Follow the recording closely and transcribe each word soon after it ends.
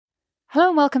Hello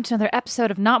and welcome to another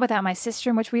episode of Not Without My Sister,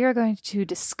 in which we are going to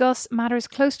discuss matters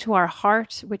close to our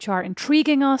heart, which are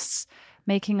intriguing us,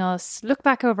 making us look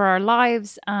back over our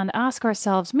lives and ask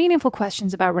ourselves meaningful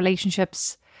questions about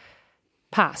relationships.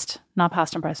 Past, not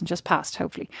past and present, just past,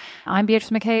 hopefully. I'm Beatrice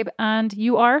McCabe and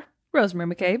you are?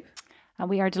 Rosemary McCabe. And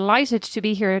we are delighted to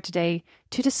be here today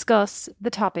to discuss the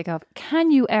topic of,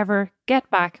 can you ever get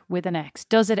back with an ex?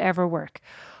 Does it ever work?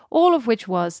 All of which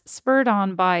was spurred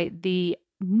on by the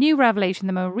new revelation,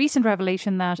 the more recent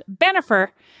revelation that Bennifer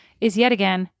is yet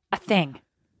again a thing.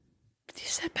 You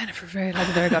said Bennifer very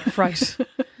loudly there, I got a fright.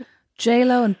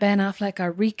 J-Lo and Ben Affleck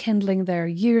are rekindling their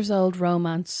years-old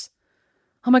romance.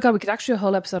 Oh my God, we could actually do a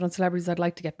whole episode on celebrities I'd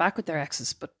like to get back with their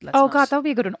exes, but let's not. God, that would be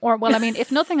a good one. Or, well, I mean,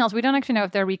 if nothing else, we don't actually know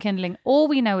if they're rekindling. All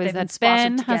we know is that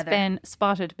Ben has been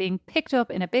spotted being picked up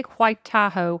in a big white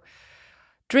Tahoe,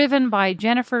 driven by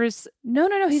Jennifer's No,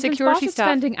 he's security been staff.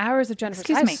 Spending hours at Jennifer's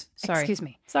house. Excuse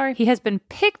me. Sorry. He has been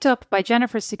picked up by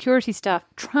Jennifer's security staff,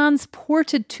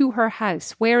 transported to her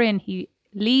house, wherein he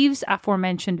leaves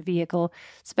aforementioned vehicle,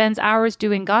 spends hours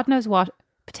doing God knows what,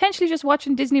 potentially just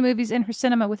watching Disney movies in her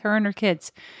cinema with her and her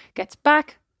kids, gets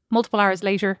back multiple hours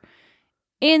later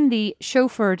in the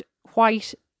chauffeured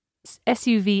white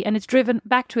SUV, and it's driven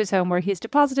back to his home where he is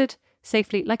deposited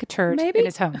safely like a turd in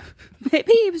his home.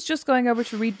 Maybe he was just going over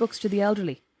to read books to the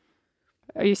elderly.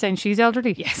 Are you saying she's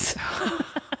elderly? Yes.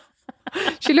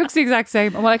 She looks the exact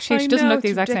same. Well, actually, she doesn't know, look the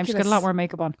exact ridiculous. same. She's got a lot more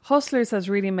makeup on. Hustlers has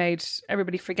really made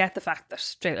everybody forget the fact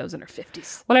that J-Lo's in her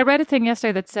 50s. Well, I read a thing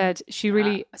yesterday that said she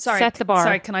really set the bar.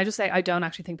 Sorry, can I just say, I don't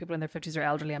actually think people in their 50s are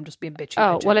elderly. I'm just being bitchy.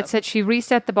 Oh, well, it said she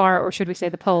reset the bar, or should we say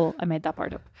the poll? I made that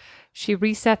part up. She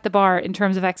reset the bar in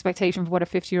terms of expectation for what a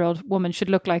 50-year-old woman should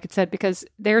look like. It said, because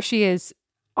there she is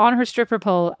on her stripper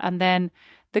pole, and then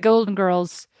the Golden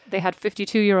Girls, they had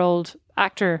 52-year-old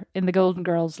actor in the Golden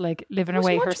Girls, like living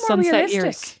away her sunset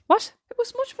years. What? It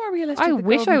was much more realistic. I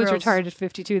wish I was Girls. retired at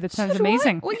 52. That sounds So do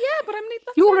amazing. I. Well, yeah, but I mean,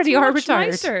 You already are much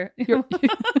retired. Nicer. You're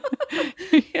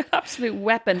absolute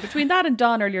weapon. Between that and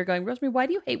Dawn earlier going, Rosemary, why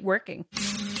do you hate working?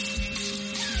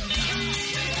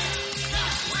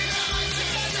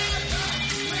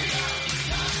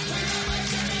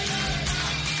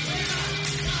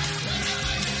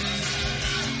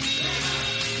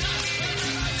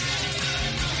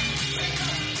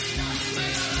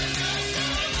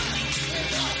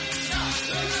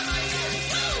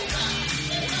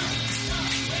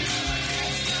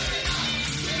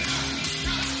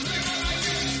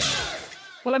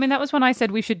 Well, I mean, that was when I said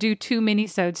we should do 2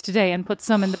 mini-sodes today and put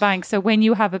some in the bank. So when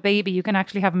you have a baby, you can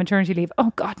actually have maternity leave.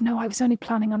 Oh, God, no, I was only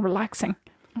planning on relaxing.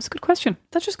 That's a good question.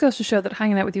 That just goes to show that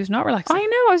hanging out with you is not relaxing. I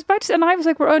know, I was about to, and I was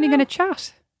like, we're only going to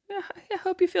chat. Yeah, I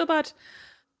hope you feel bad.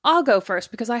 I'll go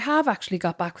first because I have actually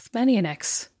got back with many an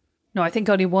ex. No, I think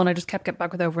only one. I just kept getting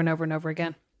back with over and over and over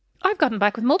again. I've gotten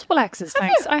back with multiple exes,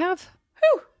 thanks. You? I have.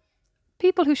 Who?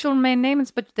 People who shall remain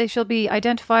nameless, but they shall be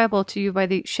identifiable to you by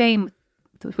the shame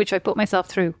which I put myself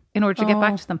through in order to get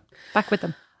back with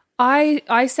them.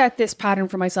 I set this pattern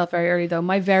for myself very early though.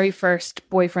 My very first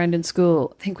boyfriend in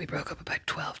school, I think we broke up about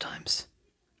 12 times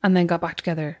and then got back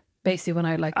together basically when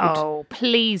I like... Oh,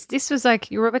 please. This was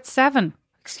like, you were about 7.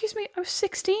 Excuse me, I was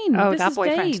 16. Oh, this that is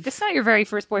boyfriend. Dave. This is not your very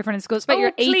first boyfriend in school. It's about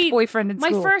your 8th boyfriend in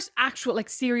school. My first actual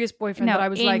serious boyfriend no, that I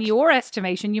was in your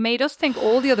estimation, you made us think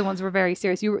all the other ones were very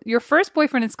serious. Your first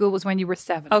boyfriend in school was when you were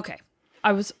 7. Okay.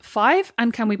 I was 5,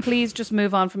 and can we please just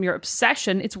move on from your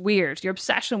obsession? It's weird. Your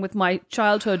obsession with my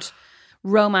childhood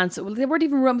romance. Well, they weren't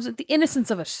even romance, the innocence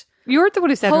of it. You're the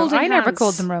one who said Holding I never hands.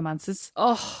 called them romances.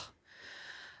 Oh.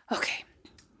 Okay.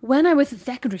 When I was in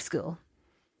secondary school,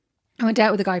 I went out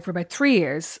with a guy for about 3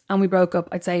 years, and we broke up,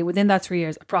 I'd say, within that 3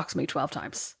 years, approximately 12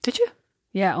 times. Did you?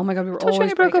 Yeah, oh my God, we were I thought you always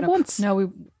only broke breaking up once. No,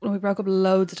 we broke up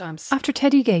loads of times. After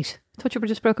Teddy Gate. I thought you were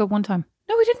just broke up one time.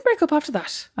 No, we didn't break up after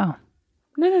that. Oh.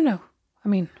 No. I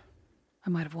mean,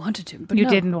 I might have wanted to, but you no.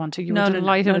 didn't want to. You were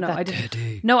delighted with that. I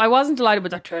didn't. No, I wasn't delighted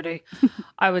with that Teddy.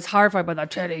 I was horrified by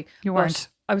that Teddy. You weren't.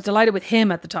 I was delighted with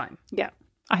him at the time. Yeah.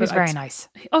 He was very nice.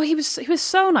 Oh, he was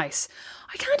so nice.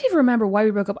 I can't even remember why we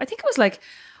broke up. I think it was like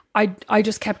I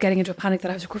just kept getting into a panic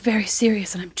that I was like, we're very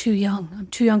serious and I'm too young. I'm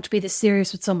too young to be this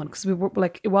serious with someone, because we were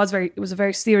like, it was a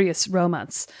very serious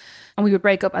romance. And we would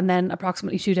break up, and then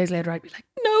approximately 2 days later I'd be like,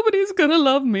 nobody's gonna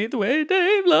love me the way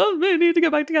Dave loves me. I need to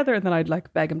get back together. And then I'd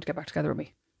like beg him to get back together with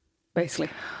me, basically.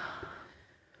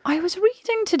 I was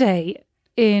reading today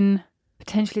in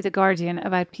potentially The Guardian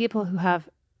about people who have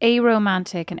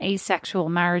aromantic and asexual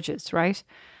marriages, right?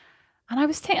 And I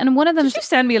was thinking, and one of them... Did you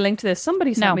send me a link to this?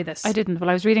 Somebody sent me this. I didn't. Well,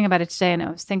 I was reading about it today and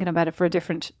I was thinking about it for a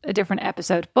different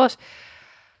episode. But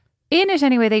in it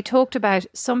anyway, they talked about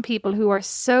some people who are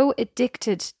so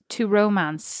addicted to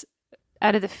romance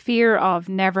out of the fear of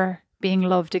never being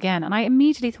loved again. And I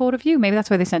immediately thought of you. Maybe that's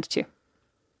why they sent it to you.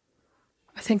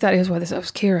 I think that is why this. It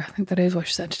was Kira. I think that is why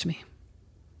she sent it to me.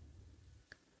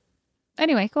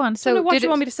 Anyway, go on. So, what do you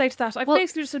want me to say to that? I've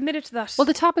basically just admitted to that. Well,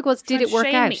 the topic was, did it work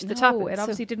out? The topic. It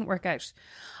obviously didn't work out.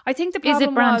 I think the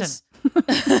problem was...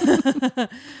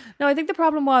 No, I think the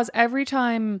problem was every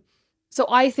time... So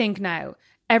I think now,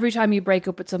 every time you break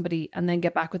up with somebody and then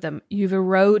get back with them, you've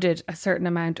eroded a certain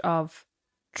amount of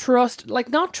trust. Like,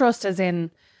 not trust as in,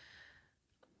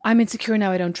 I'm insecure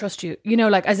now, I don't trust you. You know,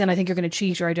 like, as in, I think you're going to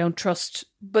cheat or I don't trust.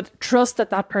 But trust that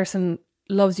that person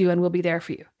loves you and will be there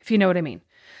for you, if you know what I mean.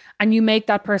 And you make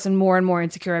that person more and more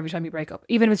insecure every time you break up,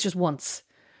 even if it's just once.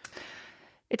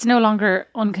 It's no longer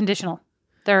unconditional.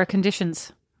 There are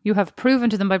conditions. You have proven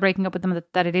to them by breaking up with them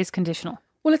that it is conditional.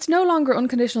 Well, it's no longer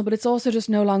unconditional, but it's also just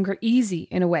no longer easy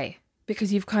in a way,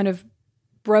 because you've kind of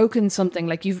broken something.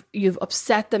 Like you've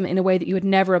upset them in a way that you had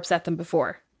never upset them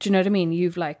before. Do you know what I mean?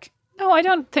 You've like... No, I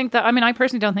don't think that. I mean, I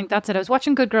personally don't think that's it. I was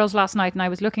watching Good Girls last night and I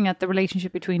was looking at the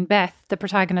relationship between Beth, the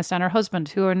protagonist, and her husband,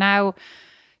 who are now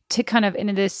to kind of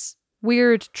in this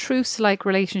weird truce-like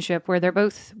relationship where they're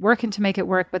both working to make it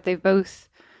work, but they've both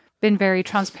been very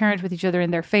transparent with each other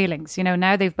in their failings. You know,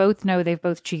 now they've both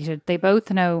cheated. They both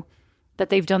know that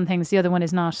they've done things the other one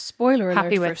is not spoiler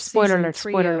happy alert with. Spoiler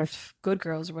alert. Good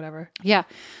Girls or whatever. Yeah.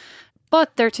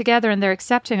 But they're together and they're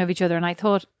accepting of each other. And I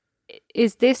thought,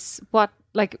 is this what,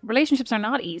 like, relationships are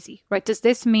not easy, right? Does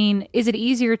this mean, is it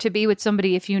easier to be with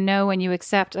somebody if you know and you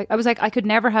accept? I was like, I could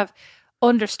never have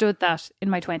understood that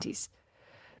in my 20s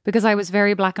because I was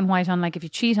very black and white on, like, if you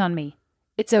cheat on me,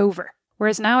 it's over.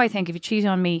 Whereas now I think if you cheat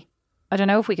on me, I don't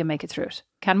know if we can make it through it.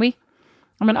 Can we?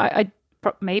 I mean, I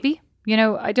maybe, you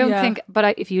know, I don't think,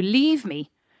 but if you leave me,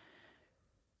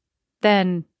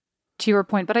 then to your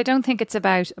point, but I don't think it's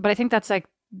about, but I think that's like,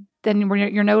 then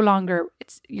you're no longer,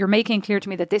 you're making clear to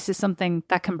me that this is something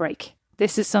that can break.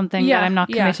 This is something that I'm not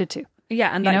committed to.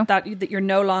 Yeah. And that you're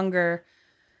no longer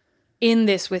in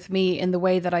this with me in the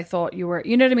way that I thought you were.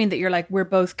 You know what I mean? That you're like, we're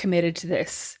both committed to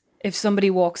this. If somebody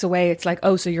walks away, it's like,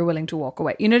 oh, so you're willing to walk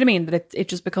away. You know what I mean? That it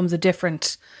just becomes a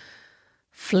different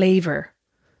flavor,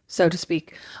 so to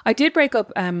speak. I did break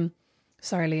up,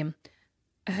 sorry, Liam.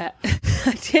 I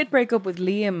did break up with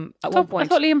Liam at one point. I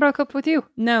thought Liam broke up with you.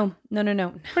 No.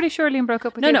 Pretty sure Liam broke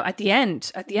up with you. No, at the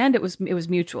end it was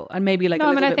mutual and maybe like a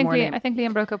little bit more. I think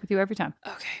Liam broke up with you every time.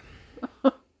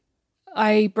 Okay.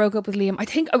 I broke up with Liam. I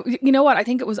think, you know what? I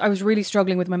think I was really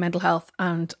struggling with my mental health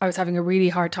and I was having a really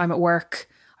hard time at work.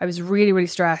 I was really, really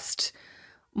stressed.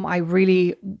 I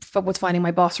really was finding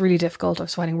my boss really difficult. I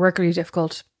was finding work really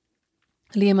difficult.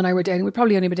 Liam and I were dating. We'd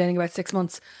probably only been dating about 6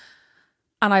 months.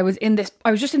 And I was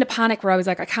just in a panic where I was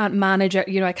like, I can't manage it.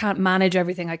 You know, I can't manage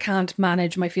everything. I can't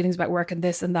manage my feelings about work and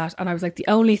this and that. And I was like, the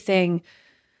only thing,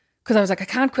 because I was like, I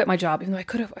can't quit my job, even though I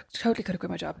totally could have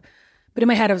quit my job. But in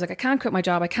my head, I was like, I can't quit my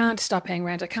job. I can't stop paying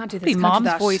rent. I can't do this. Be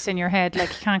mom's voice in your head, like,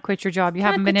 you can't quit your job. You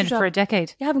haven't been in it for a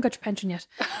decade. You haven't got your pension yet.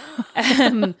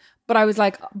 But I was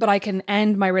like, but I can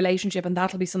end my relationship and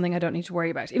that'll be something I don't need to worry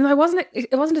about. Even though I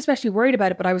wasn't especially worried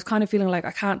about it, but I was kind of feeling like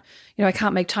I can't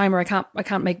make time or I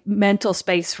can't make mental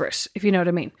space for it, if you know what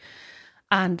I mean.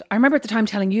 And I remember at the time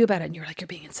telling you about it and you were like, you're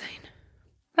being insane.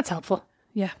 That's helpful.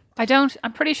 Yeah.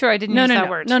 I'm pretty sure I didn't use that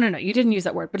word. No, you didn't use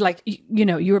that word. But like, you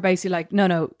know, you were basically like,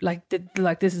 no, like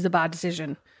this is a bad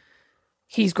decision.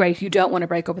 He's great. You don't want to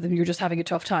break up with him. You're just having a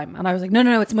tough time. And I was like,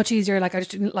 no, it's much easier. Like, I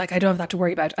don't have that to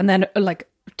worry about. And then like,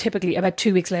 typically about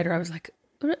 2 weeks later, I was like,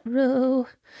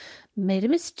 made a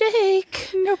mistake.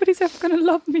 Nobody's ever going to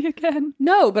love me again.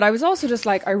 No, but I was also just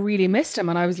like, I really missed him.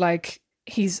 And I was like,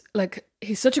 he's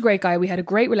such a great guy. We had a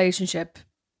great relationship.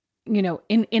 You know,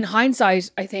 in hindsight,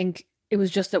 I think it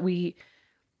was just that the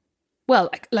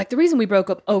reason we broke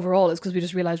up overall is because we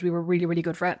just realized we were really, really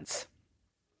good friends.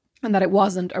 And that it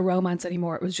wasn't a romance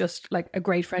anymore. It was just like a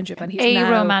great friendship. And he's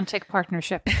now, romantic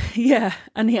partnership. Yeah.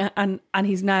 And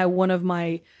he's now one of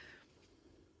my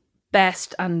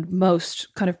best and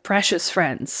most kind of precious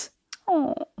friends.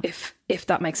 Oh. If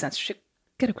that makes sense.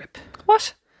 Get a grip.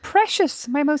 What? Precious?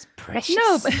 My most precious?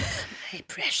 No, but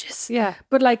precious. Yeah.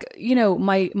 But like, you know,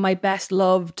 my best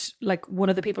loved, like one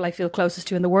of the people I feel closest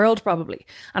to in the world probably.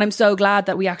 And I'm so glad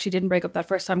that we actually didn't break up that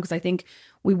first time because I think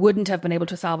we wouldn't have been able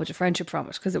to salvage a friendship from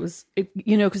it because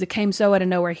because it came so out of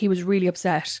nowhere. He was really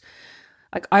upset.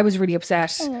 Like I was really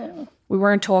upset. Oh. We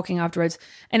weren't talking afterwards.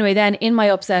 Anyway, then in my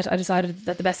upset, I decided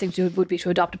that the best thing to do would be to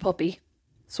adopt a puppy.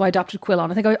 So I adopted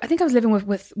Quillon. I think I was living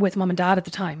with mum and dad at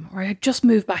the time, or I had just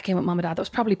moved back in with mum and dad. That was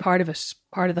probably part of it,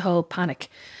 part of the whole panic.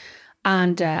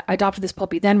 And I adopted this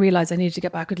puppy, then realised I needed to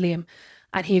get back with Liam.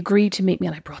 And he agreed to meet me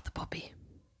and I brought the puppy.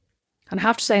 And I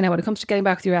have to say now, when it comes to getting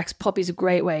back with your ex, puppy's a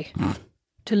great way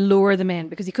to lure them in,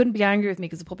 because he couldn't be angry with me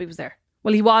because the puppy was there.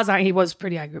 Well, he was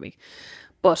pretty angry with me,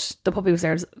 but the puppy was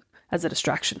there as a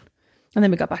distraction. And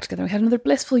then we got back together. We had another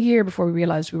blissful year before we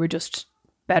realised we were just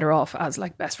better off as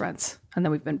like best friends. And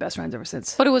then we've been best friends ever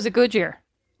since. But it was a good year.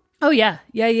 Oh, yeah.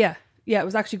 Yeah, it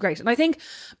was actually great. And I think,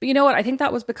 but you know what? I think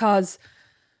that was because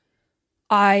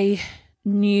I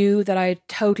knew that I had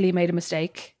totally made a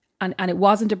mistake. And it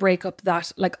wasn't a breakup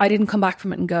that, like, I didn't come back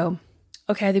from it and go,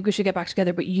 okay, I think we should get back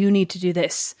together, but you need to do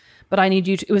this. But I need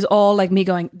you to, it was all like me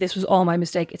going, this was all my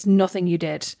mistake. It's nothing you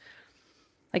did.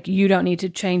 Like, you don't need to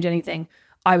change anything.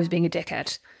 I was being a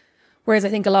dickhead. Whereas I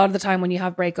think a lot of the time when you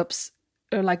have breakups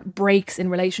or like breaks in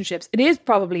relationships, it is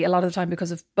probably a lot of the time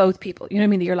because of both people. You know what I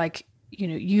mean? That you're like, you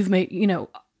know, you've made, you know,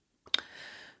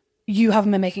 you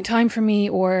haven't been making time for me,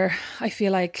 or I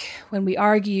feel like when we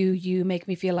argue, you make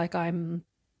me feel like I'm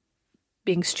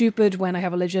being stupid when I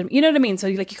have a legitimate, you know what I mean? So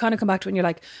you kind of come back to it and you're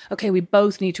like, okay, we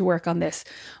both need to work on this.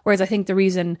 Whereas I think the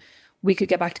reason we could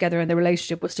get back together and the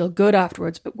relationship was still good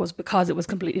afterwards, but was because it was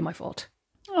completely my fault.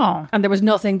 Oh. And there was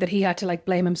nothing that he had to like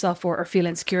blame himself for or feel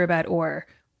insecure about or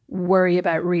worry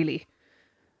about, really.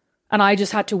 And I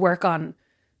just had to work on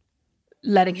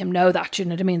letting him know that, you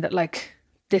know what I mean? That like,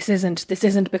 this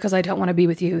isn't because I don't want to be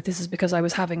with you. This is because I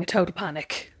was having a total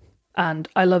panic and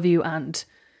I love you, and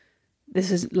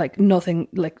this is like nothing,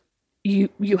 like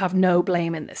you have no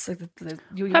blame in this. Like,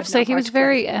 I have to say, he was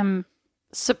very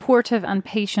supportive and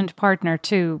patient partner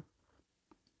to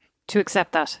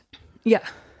accept that. Yeah.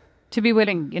 To be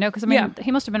willing, you know, because I mean,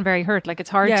 he must have been very hurt. Like, it's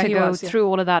hard to go through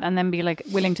all of that and then be like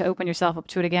willing to open yourself up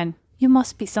to it again. You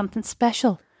must be something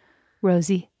special,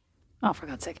 Rosie. Oh, for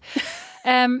God's sake.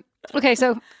 Okay,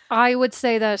 so I would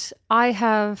say that I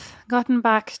have gotten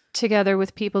back together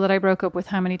with people that I broke up with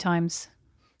how many times?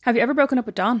 Have you ever broken up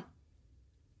with Don?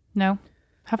 No.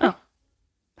 Have I?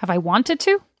 Have I wanted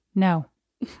to? No.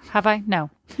 Have I?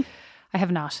 No. I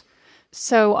have not.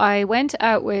 So I went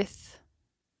out with,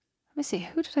 let me see,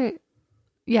 who did I?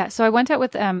 Yeah, so I went out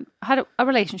with, had a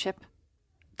relationship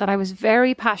that I was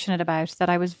very passionate about, that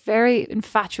I was very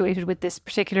infatuated with this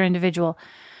particular individual.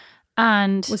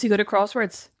 And was he good at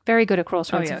crosswords? Very good at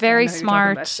crosswords, very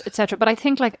smart, etc. But I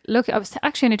think, like, look, I was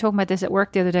actually only talking about this at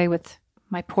work the other day with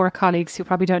my poor colleagues who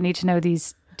probably don't need to know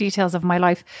these details of my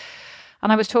life.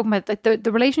 And I was talking about like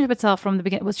the relationship itself from the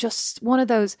beginning was just one of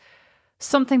those,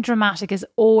 something dramatic is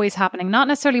always happening, not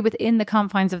necessarily within the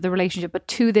confines of the relationship, but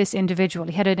to this individual.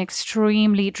 He had an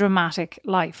extremely dramatic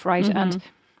life, right? Mm-hmm. And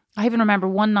I even remember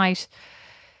one night,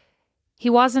 he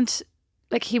wasn't,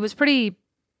 like, he was pretty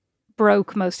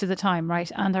broke most of the time,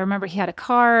 right? And I remember he had a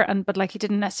car, but like he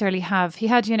didn't necessarily have, he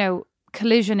had, you know,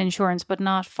 collision insurance, but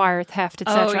not fire, theft,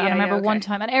 etc. I remember one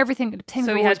time, and everything, things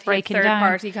were always breaking down. Third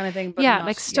party kind of thing, but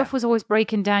like stuff was always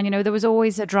breaking down. You know, there was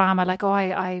always a drama, like, oh,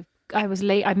 I was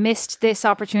late, I missed this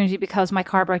opportunity because my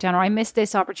car broke down, or I missed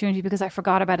this opportunity because I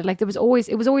forgot about it. Like, it was always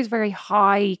very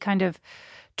high kind of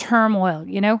turmoil,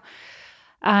 you know.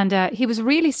 And he was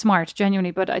really smart,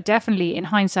 genuinely, but I definitely, in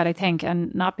hindsight, I think,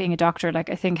 and not being a doctor, like,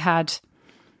 I think had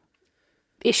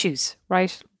issues,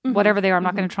 right? Mm-hmm. Whatever they are, I'm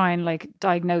not going to try and like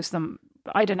diagnose them.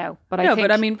 I don't know, but I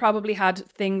think, probably had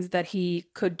things that he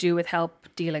could do with help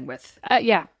dealing with.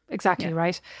 Yeah, exactly,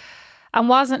 right. And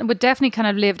would definitely kind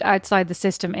of lived outside the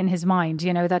system in his mind,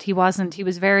 you know, that he was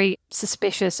very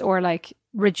suspicious or like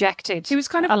rejected. He was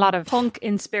kind of a lot of punk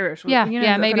in spirit. Yeah, you know,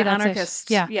 yeah, maybe that's anarchist.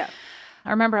 It. Yeah.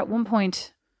 I remember at one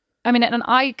point, I mean, and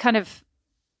I kind of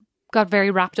got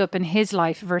very wrapped up in his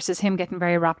life versus him getting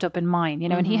very wrapped up in mine, you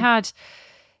know, and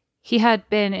he had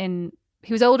been in,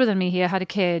 he was older than me, he had a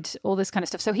kid, all this kind of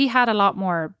stuff. So he had a lot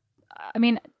more, I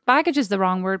mean, baggage is the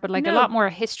wrong word, but like a lot more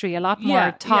history, a lot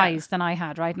more ties than I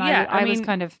had, right? And I was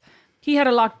kind of, he had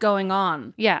a lot going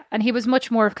on. Yeah. And he was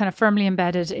much more kind of firmly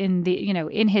embedded in the, you know,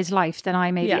 in his life than I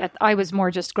maybe. Yeah. I was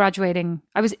more just graduating.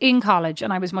 I was in college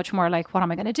and I was much more like, what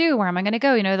am I going to do? Where am I going to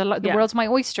go? You know, the world's my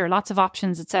oyster, lots of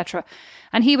options, etc.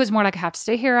 And he was more like, I have to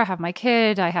stay here. I have my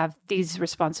kid. I have these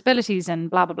responsibilities and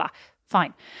blah, blah, blah.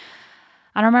 Fine.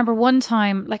 And I remember one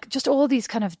time, like, just all these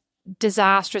kind of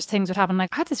disastrous things would happen. Like,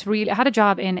 I had a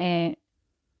job in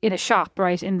a shop,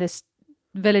 right, in this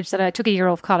village that I took a year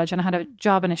off college, and I had a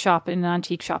job in a shop, in an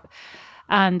antique shop.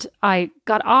 And I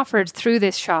got offered through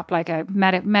this shop, like, I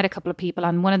met a couple of people,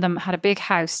 and one of them had a big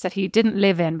house that he didn't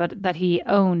live in, but that he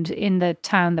owned in the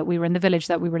town that we were in, the village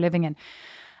that we were living in.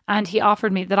 And he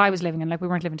offered me, that I was living in, like, we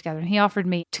weren't living together, and he offered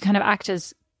me to kind of act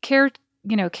as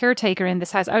caretaker in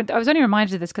this house. I was only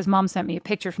reminded of this because Mom sent me a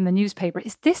picture from the newspaper.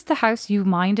 Is this the house you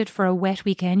minded for a wet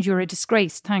weekend? You're a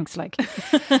disgrace. Thanks.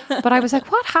 But I was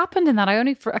like, what happened in that?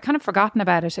 I kind of forgotten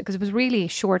about it because it was really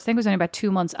short. I think it was only about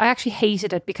 2 months. I actually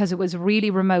hated it because it was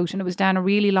really remote and it was down a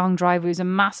really long driveway. It was a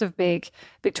massive, big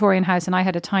Victorian house, and I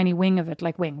had a tiny wing of it,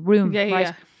 room, right?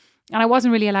 Yeah. And I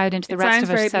wasn't really allowed into the rest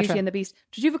of it. Sounds very Beauty and the Beast.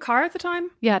 Did you have a car at the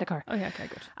time? Yeah, I had a car. Oh yeah, okay,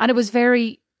 good. And it was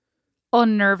very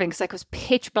unnerving because it was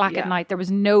pitch black at night. There was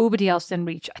nobody else in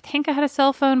reach. I think I had a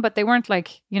cell phone, but they weren't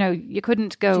you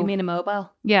couldn't go. Do you mean a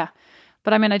mobile? Yeah.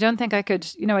 But I mean, I don't think I could,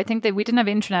 I think that we didn't have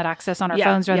internet access on our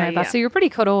phones or anything like that. So you're pretty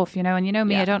cut off, and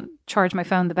me, I don't charge my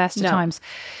phone the best of times.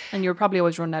 And you're probably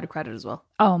always running out of credit as well.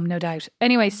 Oh, no doubt.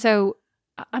 Anyway, so,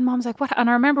 and Mom's like, what? And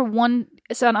I remember and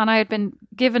I had been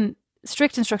given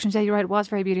strict instructions. Yeah, you're right. It was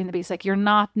very Beauty and the Beast. You're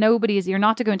not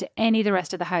to go into any of the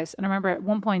rest of the house. And I remember at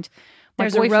one point,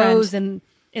 there's a rose in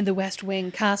the West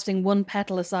Wing, casting one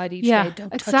petal aside each day.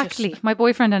 Don't exactly. touch it. My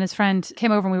boyfriend and his friend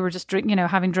came over and we were just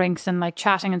having drinks and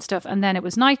chatting and stuff. And then it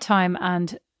was nighttime,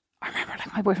 and I remember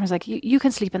my boyfriend was like, you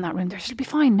can sleep in that room. There should be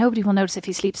fine. Nobody will notice if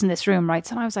he sleeps in this room, right?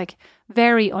 So I was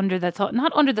very under the thumb,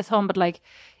 not under the thumb, but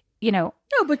No,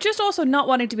 but just also not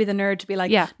wanting to be the nerd to be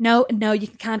no, you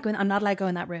can't go in. I'm not allowed to go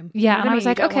in that room. Yeah, and I was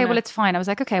like, okay, well, it's fine. I was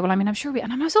like, okay, well, I mean, I'm sure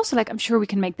and I was also I'm sure we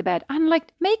can make the bed. And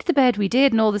make the bed we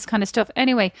did and all this kind of stuff.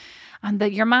 Anyway, and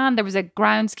your man, there was a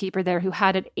groundskeeper there who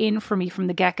had it in for me from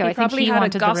the get-go. I think he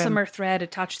had a gossamer thread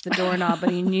attached to the doorknob,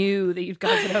 but he knew that you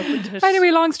guys had opened it.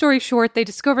 Anyway, long story short, they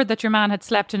discovered that your man had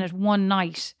slept in it one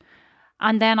night.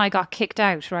 And then I got kicked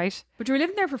out, right? But you were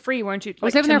living there for free, weren't you? I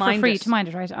was living there for free to mind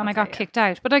it, right? And I got kicked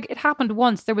out. But it happened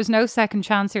once. There was no second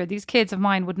chance here. These kids of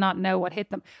mine would not know what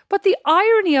hit them. But the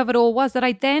irony of it all was that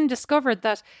I then discovered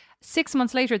that 6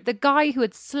 months later, the guy who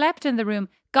had slept in the room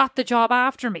got the job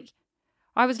after me.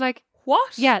 I was like,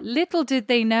 what? Yeah, little did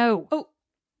they know. Oh,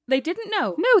 they didn't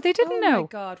know? No, they didn't know. Oh my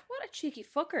God, what a cheeky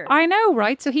fucker. I know,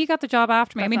 right? So he got the job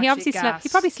after me. That's I mean, he obviously slept. He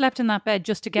probably slept in that bed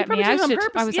just to get me out.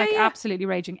 I was absolutely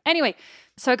raging. Anyway,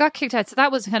 so I got kicked out. So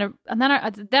that was kind of, and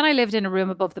then I lived in a room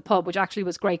above the pub, which actually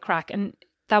was great crack. And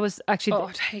that was actually,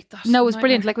 I'd hate that. No, it was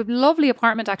brilliant. A lovely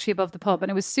apartment actually above the pub, and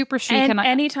it was super chic. And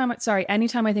anytime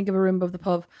I think of a room above the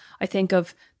pub, I think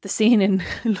of the scene in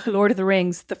Lord of the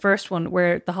Rings, the first one,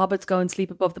 where the hobbits go and sleep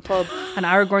above the pub, and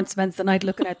Aragorn spends the night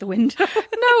looking out the window.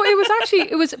 No, it was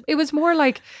actually it was more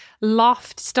like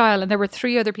loft style, and there were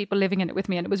 3 other people living in it with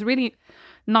me, and it was really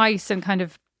nice and kind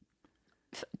of.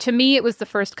 To me, it was the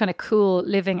first kind of cool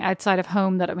living outside of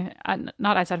home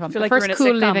not outside of home. The first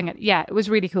cool living. Yeah, it was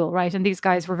really cool, right? And these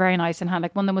guys were very nice and had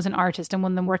one of them was an artist and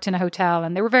one of them worked in a hotel,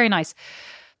 and they were very nice.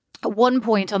 At one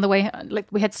point on the way,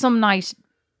 we had some night,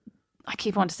 I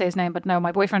keep wanting to say his name, but no,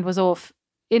 my boyfriend was off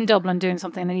in Dublin doing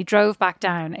something, and he drove back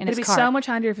down in his car. It'd be so much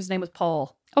handier if his name was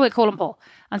Paul. Oh, we'll call him Paul.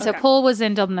 And so Paul was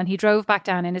in Dublin, and he drove back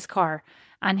down in his car.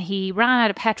 And he ran out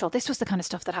of petrol. This was the kind of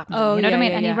stuff that happened. You know what I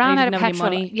mean? And he ran out of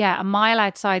petrol. A mile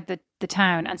outside the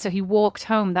town. And so he walked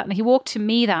home he walked to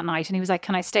me that night, and he was like,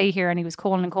 "Can I stay here?" And he was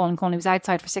calling and calling and calling. He was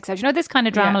outside for 6 hours. You know, this kind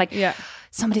of drama.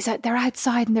 Somebody's out. They're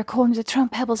outside and they're calling. They're throwing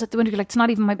pebbles at the window. You're like, it's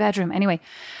not even my bedroom. Anyway,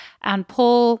 and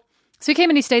Paul. So he came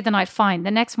and he stayed the night. Fine.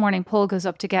 The next morning, Paul goes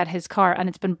up to get his car, and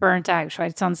it's been burnt out. Right,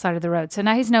 it's on the side of the road. So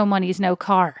now he's no money. He's no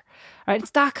car. Right,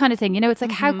 it's that kind of thing. You know, it's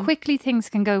how quickly things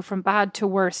can go from bad to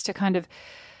worse to kind of.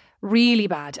 Really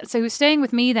bad. So he was staying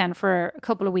with me then for a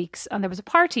couple of weeks, and there was a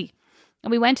party, and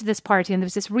we went to this party, and there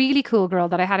was this really cool girl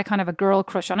that I had a kind of a girl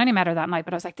crush on. I only met her that night,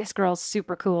 but I was like, this girl's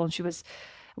super cool, and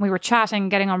we were chatting,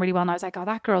 getting on really well, and I was like, oh,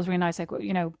 that girl's really nice.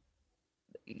 You know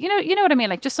what I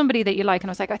mean? Just somebody that you like. And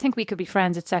I was like, I think we could be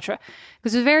friends, etc.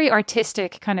 Because it was a very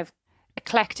artistic, kind of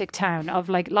eclectic town of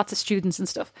lots of students and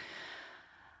stuff.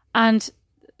 And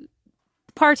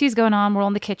party's going on, we're all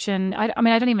in the kitchen. I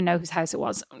mean, I don't even know whose house it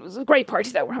was. It was a great party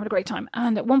though, we're having a great time.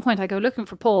 And at one point I go looking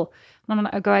for Paul, and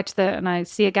I go out and I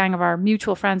see a gang of our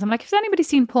mutual friends. I'm like, has anybody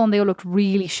seen Paul? And they all looked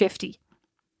really shifty.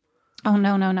 Oh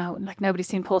no, nobody's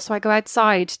seen Paul. So I go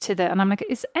outside and I'm like,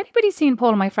 is anybody seen Paul?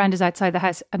 And my friend is outside the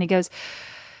house, and he goes,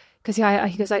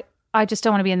 I just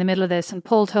don't want to be in the middle of this, and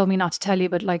Paul told me not to tell you,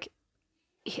 but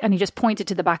and he just pointed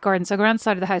to the back garden. So I go around the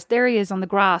side of the house, there he is on the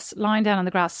grass, lying down on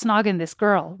the grass, snogging this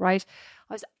girl, right?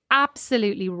 I was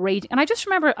absolutely raging. And I just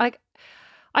remember, I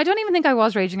don't even think I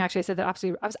was raging, actually. I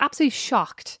was absolutely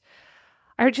shocked.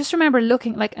 I just remember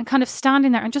looking, and kind of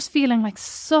standing there and just feeling like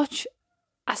such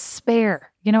a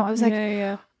spare. You know, I was like,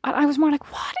 I was more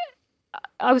like, what?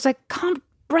 I was like,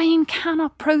 brain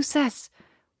cannot process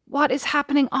what is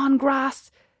happening on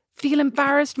grass. Feel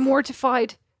embarrassed,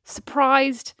 mortified,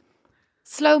 surprised.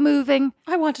 Slow moving.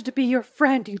 I wanted to be your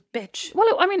friend, you bitch. Well,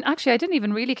 I mean, actually, I didn't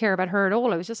even really care about her at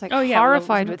all. I was just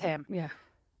horrified with him. Yeah.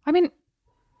 I mean,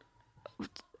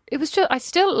 it was just, I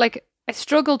still, like, I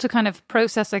struggled to kind of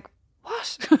process, like,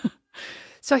 what?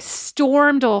 So I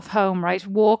stormed off home, right?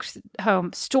 Walked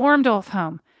home, stormed off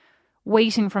home,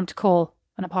 waiting for him to call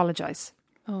and apologise.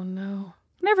 Oh, no.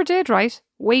 Never did, right?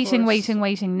 Waiting, course.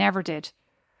 waiting, never did.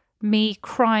 Me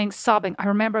crying, sobbing. I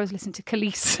remember I was listening to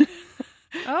Khalees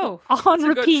Oh, on that's a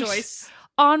repeat. good choice.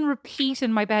 On repeat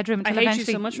in my bedroom. I Until hate you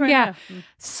eventually, so much right yeah, now.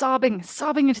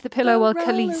 sobbing into the pillow while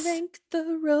Khalees.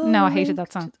 No, I hated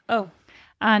that song. Oh.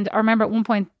 And I remember at one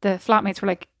point the flatmates were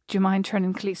like, "Do you mind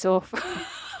turning Khalees off?"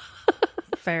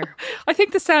 Fair. I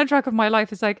think the soundtrack of my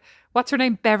life is like, what's her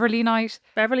name? Beverly Knight,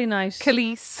 Beverly Knight.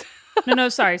 Khalees. No,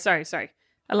 sorry.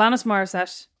 Alanis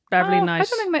Morissette, Beverly Knight. I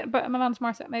don't think, but Alanis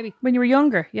Morissette, maybe. When you were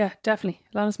younger, yeah, definitely.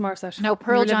 Alanis Morissette. No, You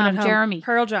Pearl were living Jam, at home. Jeremy.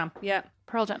 Pearl Jam, yeah.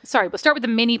 Pearl Jam. Sorry, we'll start with the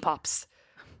mini pops.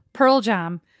 Pearl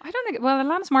Jam. I don't think, well,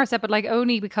 Alanis Morissette, but like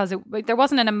only because there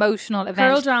wasn't an emotional event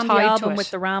Pearl Jam, the tied to album it. with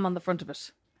the ram on the front of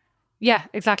it. Yeah,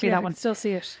 exactly Yeah, that I one. can still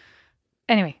see it.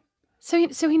 Anyway, so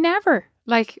he never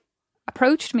like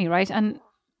approached me, right? And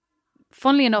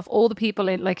funnily enough, all the people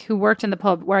who worked in the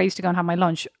pub where I used to go and have my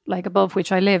lunch, like above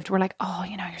which I lived, were like, "Oh,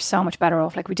 you're so much better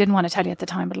off. Like, we didn't want to tell you at the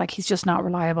time, but like he's just not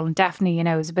reliable, and Daphne,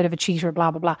 is a bit of a cheater,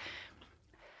 blah blah blah."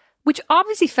 Which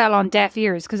obviously fell on deaf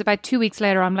ears because about 2 weeks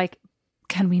later, I'm like,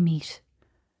 "Can we meet?"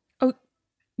 Oh,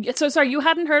 yeah, so sorry, you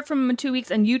hadn't heard from him in 2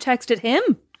 weeks, and you texted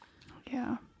him.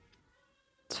 Yeah,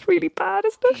 it's really bad,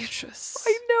 isn't it? Beatrice.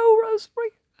 I know,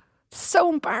 Rosemary. It's so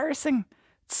embarrassing.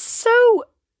 It's so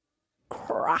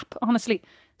crap, honestly.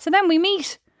 So then we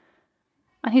meet,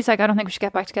 and he's like, "I don't think we should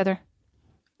get back together."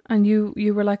 And you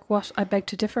were like, what? I beg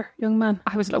to differ, young man.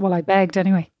 I was like, well, I begged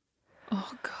anyway.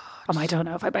 Oh, God. I don't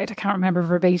know if I begged. I can't remember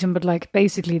verbatim, but like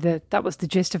basically that was the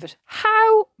gist of it.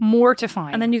 How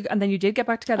mortifying. And then you did get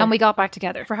back together. And we got back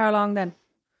together. For how long then?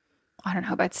 I don't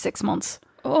know, about 6 months.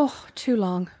 Oh, too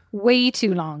long. Way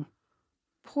too long.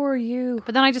 Poor you.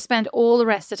 But then I just spent all the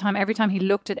rest of the time, every time he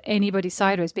looked at anybody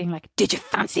sideways, being like, "Did you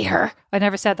fancy her?" I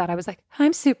never said that. I was like,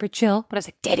 "I'm super chill." But I was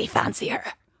like, "Did he fancy her?"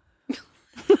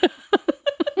 But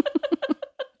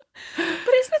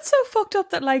isn't it so fucked up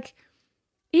that, like,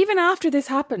 even after this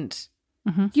happened,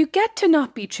 you get to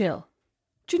not be chill?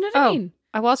 Do you know what I mean?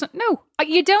 I wasn't. No,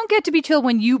 you don't get to be chill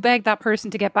when you beg that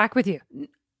person to get back with you.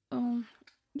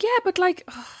 Yeah, but like...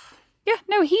 Yeah,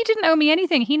 no, he didn't owe me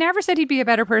anything. He never said he'd be a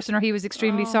better person or he was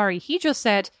extremely sorry. He just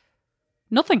said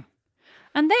nothing.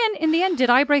 And then, in the end, did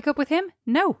I break up with him?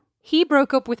 No. He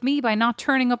broke up with me by not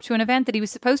turning up to an event that he was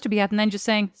supposed to be at and then just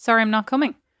saying, "Sorry, I'm not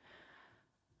coming."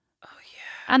 Oh,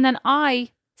 yeah. And then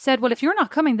I said, "Well, if you're not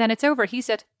coming, then it's over." He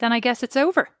said, "Then I guess it's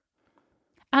over."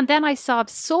 And then I sobbed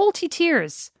salty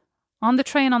tears on the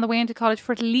train on the way into college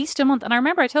for at least a month. And I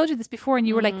remember I told you this before and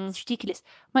you were like, "It's ridiculous."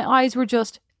 My eyes were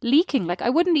just leaking. Like, I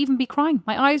wouldn't even be crying.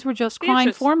 My eyes were just crying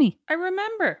Beatrice, for me. I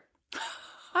remember.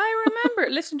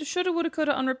 Listen to Shoulda, Woulda,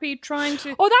 Coulda on repeat, trying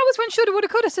to... Oh, that was when Shoulda, Woulda,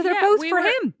 Coulda. So they're Yeah, both we for were-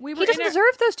 him. we were He doesn't in a-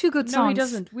 deserve those two good No, songs. he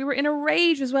doesn't. We were in a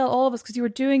rage as well, all of us, because you were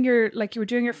doing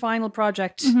your final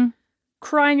project,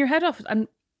 crying your head off. And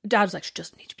Dad was like, "She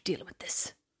doesn't need to be dealing with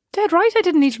this." Dead right. I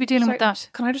didn't need to be dealing Sorry, with that.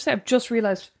 Can I just say, I've just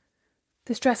realised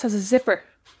this dress has a zipper.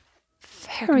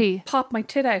 Very. Pop my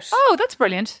tit out. Oh, that's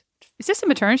brilliant. Is this a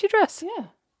maternity dress? Yeah.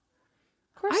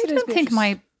 Of course I it is, don't think Beatrice.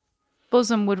 my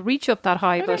bosom would reach up that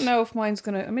high, I but don't know if mine's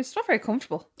going to... I mean, it's not very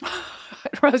comfortable.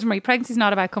 Rosemary, pregnancy's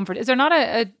not about comfort. Is there not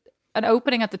an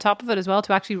opening at the top of it as well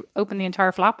to actually open the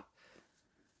entire flap?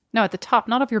 No, at the top,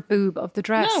 not of your boob, of the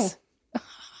dress. No.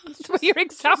 When you're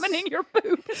examining your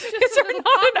boob. Is a there little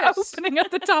not an pocket. opening at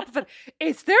the top of it?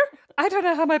 Is there? I don't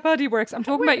know how my body works. I'm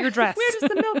talking about your dress. Where does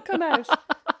the milk come out?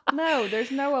 No, there's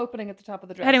no opening at the top of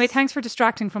the dress. Anyway, thanks for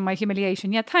distracting from my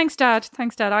humiliation. Yeah, thanks, Dad.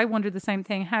 Thanks, Dad. I wondered the same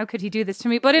thing. How could he do this to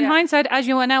me? But in hindsight, as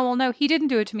you now all know, he didn't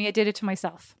do it to me. I did it to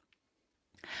myself.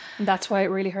 And that's why it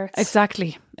really hurts.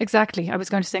 Exactly. I was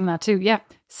going to sing that too. Yeah.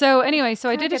 So anyway,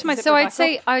 I did it to myself.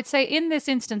 So I'd say in this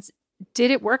instance, did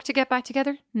it work to get back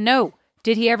together? No.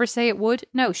 Did he ever say it would?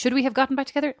 No. Should we have gotten back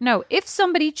together? No. If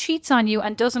somebody cheats on you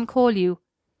and doesn't call you,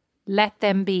 let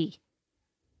them be.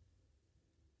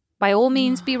 By all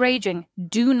means, be raging.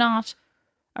 Do not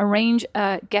arrange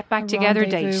a get back together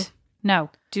rendezvous. date. No,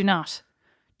 do not.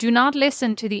 Do not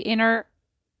listen to the inner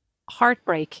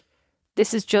heartbreak.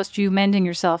 This is just you mending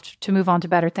yourself to move on to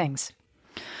better things.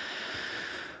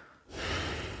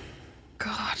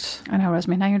 God. I know,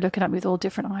 Rosemary. Now you're looking at me with all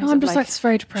different eyes. No, I'm of just like, it's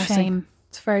very depressing. shame.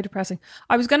 It's very depressing.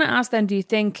 I was going to ask then, do you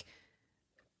think...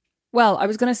 Well, I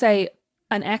was going to say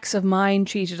an ex of mine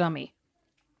cheated on me.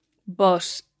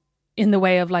 But in the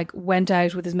way of like, went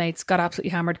out with his mates, got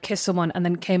absolutely hammered, kissed someone, and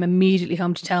then came immediately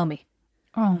home to tell me.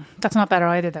 Oh, that's not better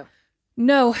either, though.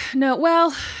 No.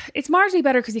 Well, it's marginally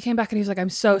better because he came back and he was like, I'm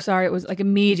so sorry. It was like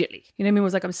immediately. You know what I mean? It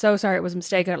was like, I'm so sorry. It was a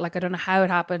mistake. Like, I don't know how it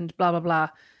happened, blah, blah, blah.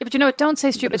 Yeah, but you know what? Don't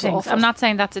say stupid It's things. awful. I'm not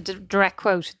saying that's a direct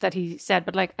quote that he said,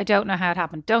 but like, I don't know how it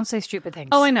happened. Don't say stupid things.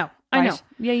 Oh, I know. I know.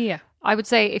 Right? Yeah. I would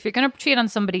say if you're going to cheat on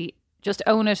somebody, just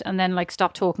own it and then like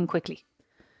stop talking quickly.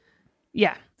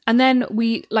 Yeah. And then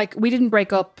we didn't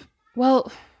break up.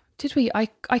 Well, did we? I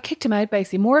kicked him out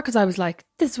basically more because I was like,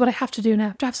 this is what I have to do now. I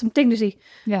have to have some dignity.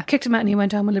 Yeah. Kicked him out and he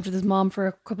went home and lived with his mom for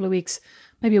a couple of weeks,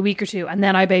 maybe a week or two. And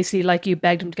then I basically, like you,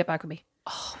 begged him to get back with me.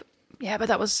 Yeah, but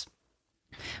that was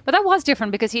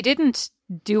different because he didn't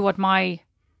do what my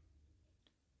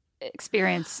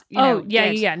experience, did.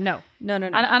 Yeah. No.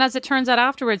 And as it turns out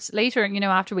afterwards, later,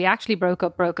 after we actually broke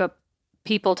up,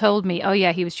 people told me, oh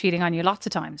yeah, he was cheating on you lots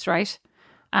of times, right?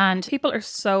 And People are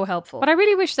so helpful. but I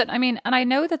really wish that, and I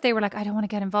know that they were like, I don't want to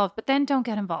get involved, but then don't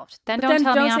get involved. Then don't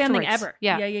tell me say afterwards. anything ever.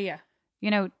 Yeah.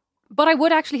 Yeah. But I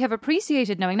would actually have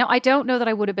appreciated knowing. Now, I don't know that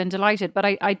I would have been delighted, but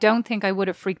I don't think I would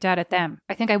have freaked out at them.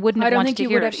 I think I wouldn't have I don't wanted think to you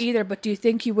hear would have it. either, but do you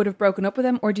think you would have broken up with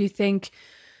him, or do you think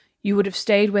you would have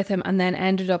stayed with him and then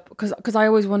ended up, because I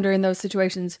always wonder in those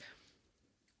situations,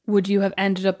 would you have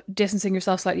ended up distancing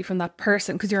yourself slightly from that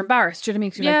person because you're embarrassed? Do you know what I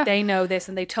mean? 'Cause you're like, they know this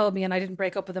and they told me and I didn't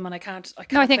break up with them and I can't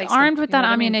No, I think face armed them. with You know that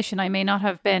what I mean? ammunition, I may not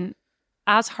have been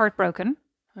as heartbroken.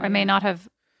 I may not have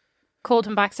called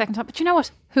him back second time. But you know what?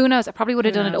 Who knows? I probably would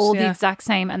have done it all the exact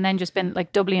same and then just been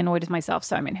like doubly annoyed with myself.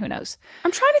 So, who knows?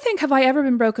 I'm trying to think, have I ever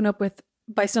been broken up with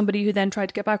by somebody who then tried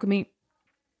to get back with me?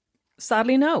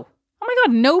 Sadly, no. Oh my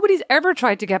God, nobody's ever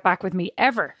tried to get back with me,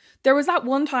 ever. There was that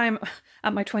one time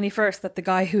at my 21st that the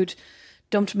guy who'd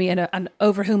dumped me and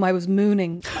over whom I was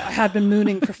mooning, I had been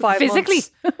mooning for 5 Physically?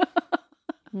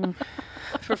 months.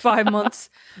 For 5 months.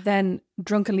 Then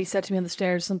drunkenly said to me on the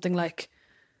stairs something like,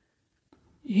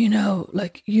 you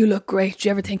look great. Do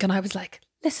you ever think? And I was like,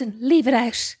 listen, leave it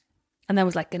out. And then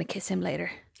was like, gonna kiss him later.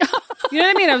 You know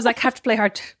what I mean? I was like, have to play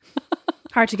hard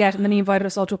to get. And then he invited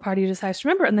us all to a party at his house.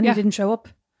 Remember? And then he didn't show up.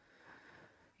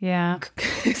 Yeah.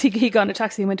 He got in a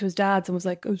taxi and went to his dad's and was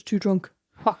like, I was too drunk.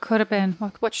 What could have been?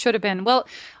 What should have been? Well,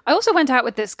 I also went out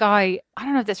with this guy. I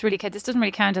don't know if this really counts. This doesn't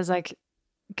really count as like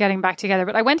getting back together.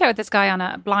 But I went out with this guy on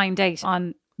a blind date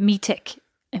on Mythique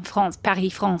in France,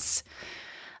 Paris, France.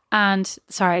 And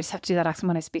sorry, I just have to do that accent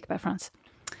when I speak about France.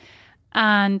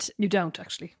 And You don't,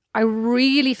 actually. I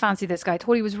really fancied this guy. I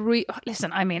thought he was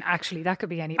listen, actually, that could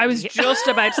be anybody. I was just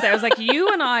about to say, I was like, you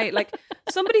and I, like,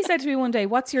 somebody said to me one day,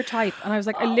 what's your type? And I was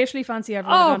like, I literally fancy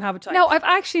everyone. I don't have a type. No, I've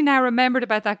actually now remembered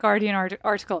about that Guardian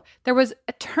article. There was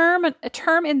a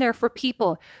term in there for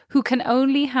people who can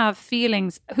only have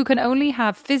feelings, who can only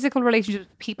have physical relationships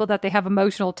with people that they have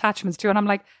emotional attachments to. And I'm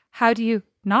like, how do you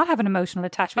not have an emotional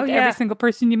attachment to every single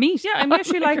person you meet? Yeah, I'm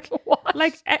literally what?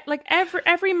 like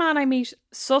every man I meet,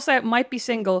 suss out, might be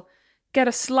single, get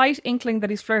a slight inkling that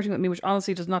he's flirting with me, which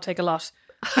honestly does not take a lot.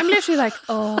 I'm literally like,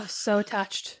 oh, so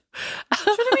attached. Do you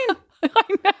know what I mean?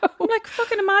 I know. I'm like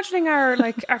fucking imagining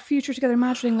our future together,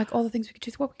 imagining like all the things we could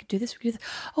do. What we could do this, we could do this.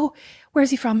 Oh, where's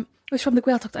he from? Oh, he's from the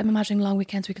Gaeltacht. I'm imagining long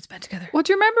weekends we could spend together. Well,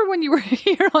 do you remember when you were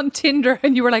here on Tinder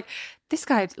and you were like, this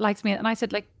guy likes me? And I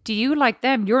said, like, do you like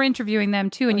them? You're interviewing them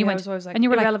too. And you went, I was like, and you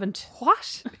were irrelevant. Like,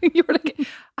 what? You were like,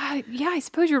 yeah, I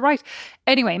suppose you're right.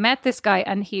 Anyway, met this guy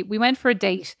and we went for a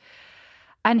date.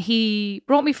 And he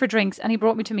brought me for drinks and he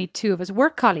brought me to meet two of his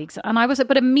work colleagues. And I was,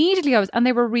 but immediately and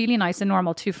they were really nice and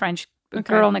normal, two French, a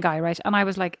girl and a guy, right? And I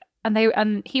was like,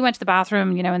 and he went to the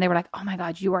bathroom, and they were like, oh my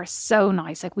God, you are so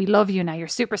nice. Like, we love you now. You're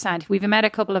super sound. We've met a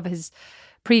couple of his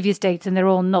previous dates and they're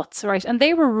all nuts, right? And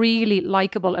they were really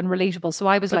likable and relatable. So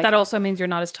I was But that also means you're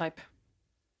not his type.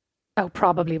 Oh,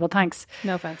 probably. Well, thanks.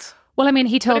 No offense. Well,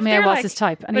 he told me I was his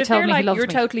type and he told me he loves you're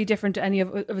me. totally different to any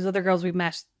of his other girls we've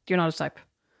met. You're not his type.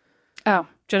 Oh.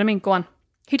 Do you know what I mean? Go on.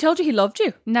 He told you he loved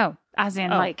you? No, as in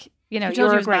he told you're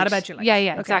you he was great. mad about you. Like. Yeah,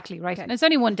 Okay. exactly, right. Okay. And it's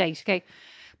only one date, okay?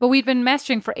 But we'd been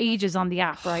messaging for ages on the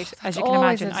app, right? As you can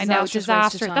always imagine. a I know, disastrous waste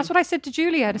of disaster. time. That's what I said to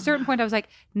Julia. At a certain point, I was like,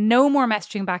 no more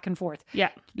messaging back and forth. Yeah.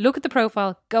 Look at the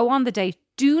profile, go on the date,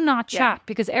 do not chat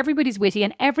because everybody's witty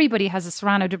and everybody has a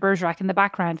Serrano de Bergerac in the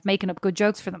background making up good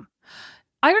jokes for them.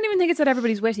 I don't even think it's that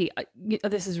everybody's witty.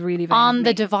 This is really vague On of the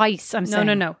me. device, I'm saying.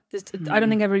 No. I don't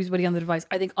think everybody's witty on the device.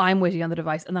 I think I'm witty on the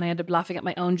device, and then I end up laughing at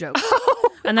my own jokes.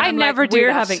 And then I I'm never like, do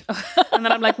we're that. having, and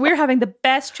then I'm like, we're having the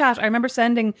best chat. I remember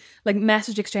sending like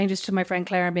message exchanges to my friend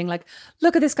Claire and being like,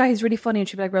 "Look at this guy, he's really funny," and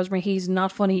she'd be like, "Rosemary, he's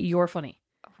not funny. You're funny."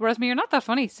 Whereas me, you're not that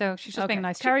funny. So she's just being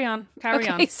nice. Carry on.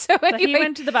 So But he anyway,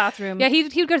 went to the bathroom. yeah,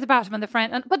 he'd go to the bathroom and the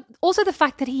friend, but also the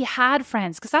fact that he had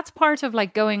friends, because that's part of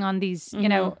like going on these, you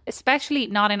know, especially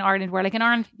not in Ireland, where like in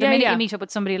Ireland, the minute you meet up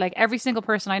with somebody, like every single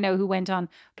person I know who went on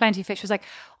Plenty of Fish was like,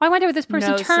 oh, I went out with this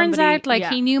person. Knows Turns somebody, out like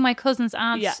he knew my cousin's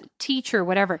aunt's teacher,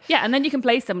 whatever. Yeah, and then you can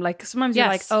place them. Like sometimes you're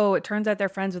like, oh, it turns out they're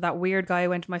friends with that weird guy who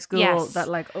went to my school. That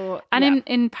like, oh, and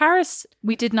in Paris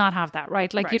we did not have that,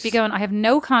 right? Like you'd be going, I have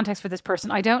no context for this person.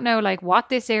 I don't know like what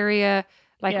this area,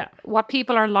 like what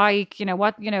people are like, you know,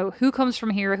 what, you know, who comes from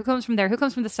here, who comes from there, who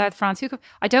comes from the South France,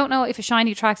 I don't know if a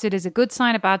shiny tracksuit is a good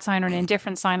sign, a bad sign, or an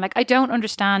indifferent sign. Like I don't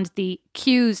understand the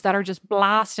cues that are just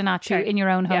blasting at you in your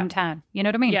own hometown. You know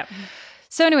what I mean? Yeah.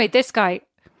 So anyway, this guy,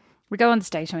 we go on the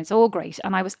stage and it's all great,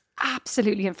 and I was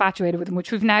absolutely infatuated with him,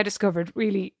 which we've now discovered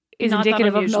really is Not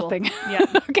indicative that of unusual. nothing. Yeah.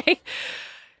 Okay.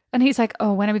 And he's like,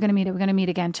 oh, when are we going to meet? Are we going to meet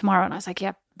again tomorrow? And I was like,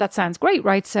 yeah, that sounds great,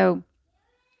 right? So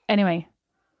anyway,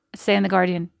 say in The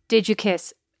Guardian, did you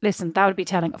kiss? Listen, that would be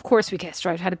telling. Of course we kissed,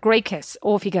 right? Had a great kiss.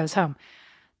 Off he goes home.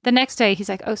 The next day, he's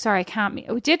like, oh, sorry, I can't meet.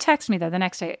 Oh, he did text me though the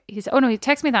next day. He said, oh no, he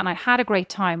texted me that night. Had a great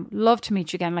time. Love to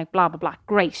meet you again. Like blah, blah, blah.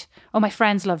 Great. Oh, my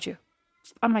friends loved you.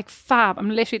 I'm like, fab. I'm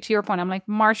literally, to your point, I'm like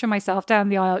marching myself down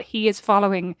the aisle. He is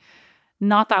following,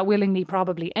 not that willingly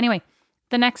probably. Anyway,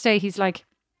 the next day he's like,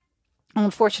 oh,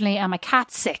 unfortunately, my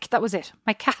cat's sick. That was it.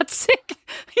 My cat's sick.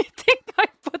 You think I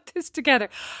put this together?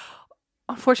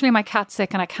 Unfortunately, my cat's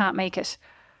sick and I can't make it.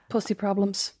 Pussy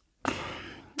problems.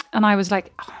 And I was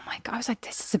like, oh my God. I was like,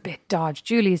 this is a bit dodge.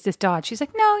 Julie, is this dodge? She's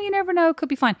like, no, you never know. Could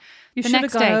be fine. You should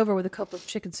have gone over with a cup of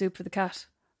chicken soup for the cat.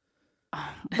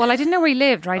 Well, I didn't know where he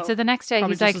lived, right? So the next day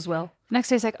he's like, as well. Next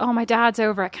day he's like, oh, my dad's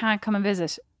over. I can't come and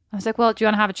visit. I was like, well, do you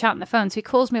want to have a chat on the phone? So he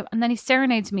calls me up and then he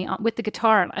serenades me with the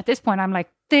guitar. And at this point, I'm like,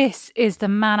 this is the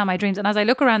man of my dreams. And as I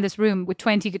look around this room with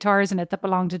 20 guitars in it that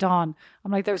belong to Don,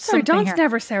 I'm like, there's something Don's here.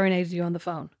 never serenaded you on the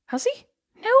phone. Has he?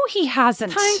 No, he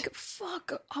hasn't. Thank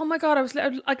fuck. Oh my God. I was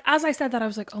like, as I said that, I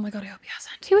was like, oh my God, I hope he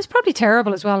hasn't. He was probably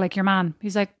terrible as well, like your man.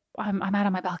 He's like, I'm out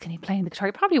on my balcony playing the guitar.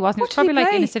 He probably wasn't. What He was probably did he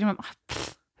like in play? a sitting room.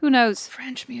 Who knows?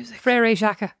 French music. Frere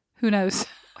Jacques. Who knows?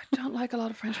 I don't like a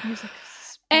lot of French music.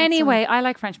 Anyway, I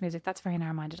like French music. That's very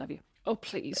narrow-minded of you. Oh,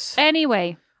 please.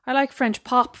 Anyway. I like French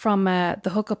pop from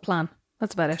The Hookup Plan.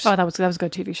 That's about it. Oh, that was a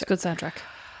good TV show. Good soundtrack.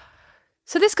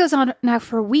 So this goes on now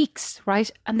for weeks, right?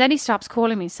 And then he stops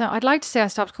calling me. So I'd like to say I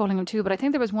stopped calling him too, but I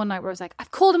think there was one night where I was like,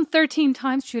 I've called him 13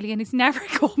 times, Julie, and he's never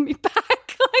called me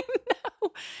back. I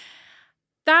know.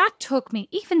 That took me,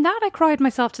 even that I cried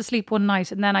myself to sleep one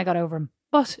night and then I got over him.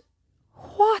 But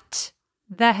what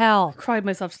the hell? Cried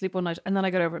myself to sleep one night and then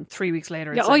I got over him 3 weeks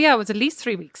later. Yeah, it was at least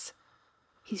 3 weeks.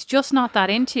 He's just not that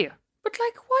into you. But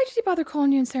like, why did he bother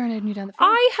calling you and serenading you down the phone?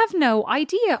 I have no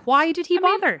idea. Why did he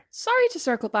bother? Sorry to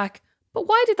circle back, but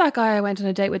why did that guy I went on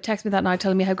a date with text me that night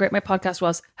telling me how great my podcast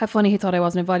was? How funny he thought I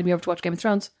was and invited me over to watch Game of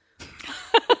Thrones?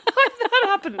 Why did that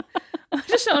happen? I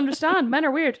just don't understand. Men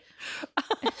are weird.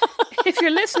 If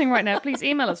you're listening right now, please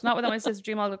email us,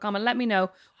 notwithoutmysister@gmail.com, and let me know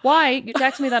why you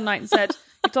texted me that night and said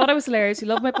you thought I was hilarious, you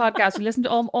loved my podcast, you listened to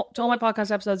all my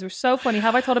podcast episodes, they were so funny.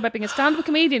 Have I thought about being a stand-up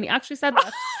comedian? He actually said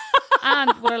that.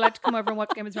 And would I like to come over and watch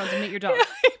Game of Thrones and meet your dog? Yeah,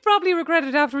 he probably regretted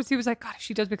it afterwards. He was like, God, if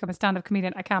she does become a stand-up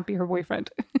comedian, I can't be her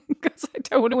boyfriend. Because I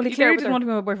don't want to Well, be he clearly there didn't with want her.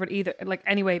 to be my boyfriend either. Like,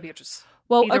 anyway, Beatrice.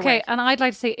 Well, Either okay, way. and I'd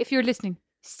like to say, if you're listening,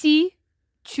 si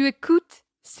tu écoutes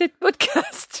cet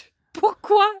podcast,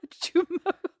 pourquoi tu me...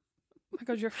 Oh my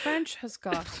God, your French has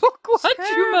got Pourquoi tu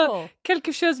terrible. me...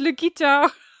 Quelque chose le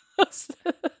guitar.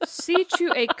 Si tu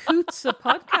écoutes a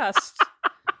podcast.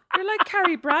 You're like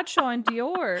Carrie Bradshaw in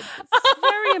Dior. It's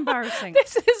very embarrassing.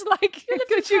 This is like... You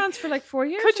lived in France for like 4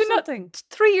 years Could you or not... something.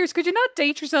 3 years. Could you not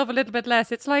date yourself a little bit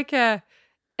less? It's like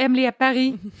Emily at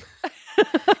Paris.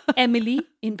 Emily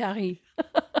in Paris.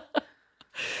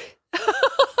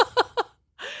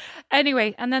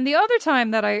 Anyway, and then the other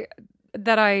time that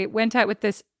I went out with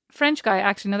this French guy,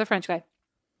 actually another French guy,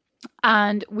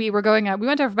 and we were going out. We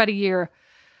went out for about a year,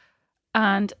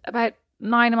 and about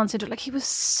 9 months into it, like, he was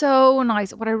so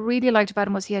nice. What I really liked about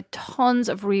him was he had tons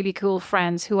of really cool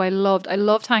friends who I loved. I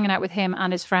loved hanging out with him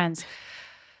and his friends.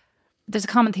 There's a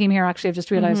common theme here, actually. I've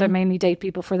just realized I mainly date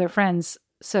people for their friends.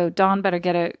 So Don better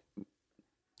get a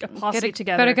posse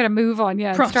together. Better get a move on, yeah,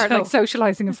 and Pronto. start like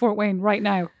socializing in Fort Wayne right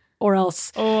now, or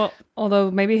else. Oh, although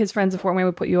maybe his friends in Fort Wayne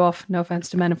would put you off. No offense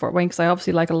to men in Fort Wayne, because I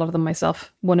obviously like a lot of them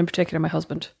myself. One in particular, my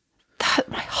husband.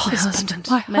 My husband.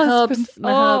 My hubs.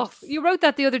 My hubs. You wrote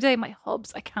that the other day. My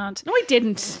hubs. I can't. No, I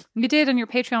didn't. You did on your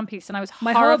Patreon piece, and I was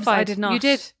My horrified. hubs, I did not. You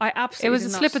did. I absolutely It was did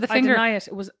a not. slip of the finger. I deny it.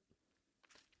 It was...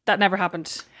 That never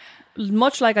happened.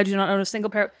 Much like I do not own a single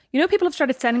pair. You know, people have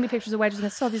started sending me pictures of wedges and I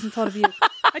saw these and thought of you.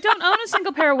 I don't own a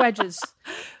single pair of wedges.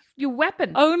 You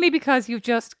weapon. Only because you've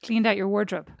just cleaned out your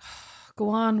wardrobe. Go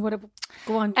on.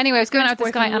 Go on. Anyway, I was going out with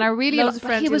this guy and I really loved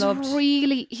he was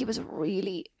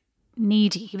really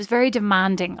needy. He was very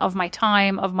demanding of my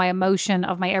time, of my emotion,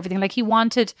 of my everything. Like he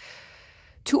wanted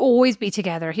to always be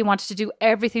together. He wanted to do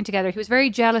everything together. He was very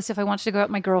jealous if I wanted to go out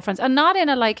with my girlfriends, and not in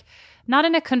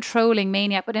a controlling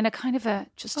maniac, but in a kind of a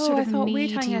just sort of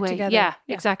needy way. Yeah,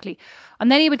 exactly.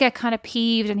 And then he would get kind of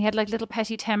peeved, and he had like little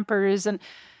petty tempers, and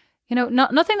you know,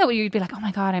 nothing that you'd be like, oh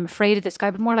my God, I'm afraid of this guy,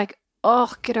 but more like,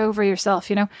 oh, get over yourself,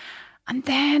 you know. And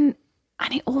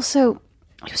he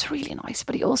was really nice,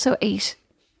 but he also ate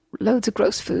loads of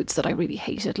gross foods that I really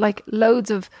hated, like loads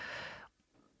of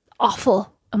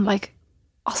offal and like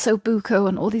osso buco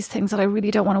and all these things that I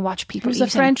really don't want to watch people eating. He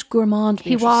was a French gourmand.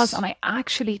 He was, and I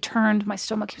actually turned my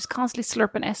stomach. He was constantly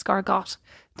slurping escargot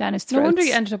down his throat. No wonder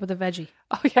you ended up with a veggie.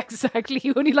 Oh yeah, exactly.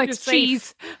 He only likes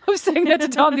cheese. I was saying that to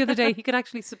Tom the other day. He could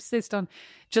actually subsist on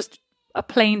just a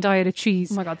plain diet of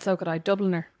cheese. Oh my God, so could I.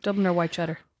 Dubliner white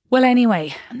cheddar. Well,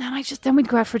 anyway, and then we'd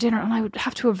go out for dinner and I would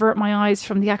have to avert my eyes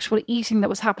from the actual eating that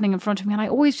was happening in front of me. And I'd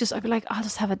be like, I'll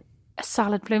just have a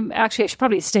salad. Actually, I should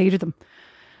probably have stayed with them.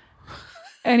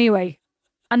 Anyway,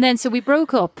 and then so we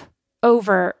broke up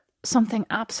over something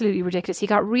absolutely ridiculous. He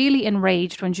got really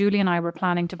enraged when Julie and I were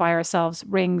planning to buy ourselves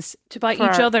rings. To buy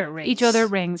each other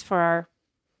rings for our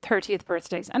 30th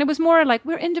birthdays. And it was more like,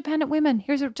 we're independent women.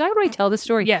 Did I already tell the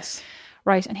story? Yes.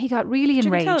 Right. And he got really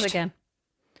enraged. Tell it again.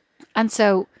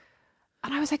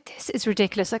 And I was like, this is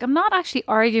ridiculous. Like, I'm not actually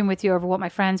arguing with you over what my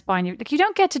friend's buying you. Like, you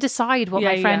don't get to decide what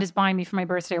my friend is buying me for my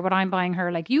birthday or what I'm buying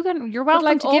her. Like, you're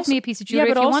welcome to give me a piece of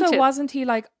jewelry if you want to. Yeah, but also wasn't he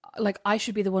like I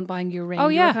should be the one buying you a ring? Oh,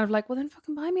 yeah. You were kind of like, well, then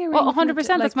fucking buy me a ring. Well,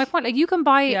 100%. That's my point. Like, you can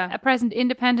buy a present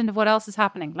independent of what else is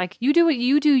happening. Like, you do what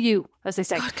you do, you, as they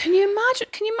say. God, can you imagine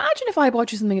if I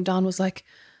bought you something and Don was like,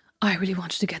 I really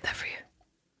wanted to get that for you?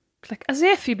 Like, as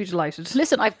if you'd be delighted.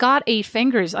 Listen, I've got 8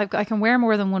 fingers. I can wear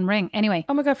more than one ring. Anyway.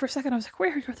 Oh my God, for a second I was like,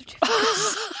 where are your other 2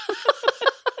 fingers?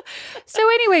 So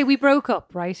anyway, we broke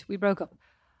up, right?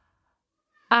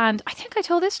 And I think I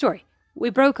told this story.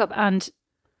 We broke up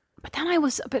but then I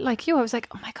was a bit like you. I was like,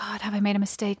 oh my God, have I made a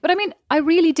mistake? But I mean, I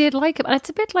really did like him. And it's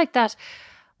a bit like that.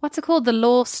 What's it called?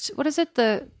 What is it?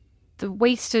 The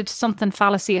wasted something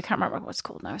fallacy. I can't remember what it's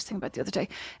called now. I was thinking about it the other day.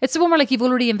 It's the one where like you've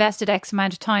already invested X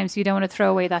amount of time, so you don't want to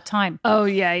throw away that time. Oh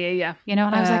yeah. You know,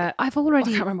 and I was like, I've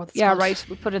already. I can't remember what it's called. called. Right.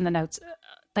 We put it in the notes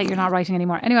that you're not writing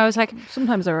anymore. Anyway, I was like,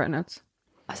 sometimes I write notes.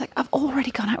 I was like, I've already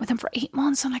gone out with him for 8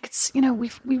 months, and like it's, you know,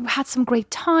 we've had some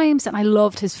great times, and I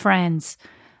loved his friends.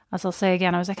 As I'll say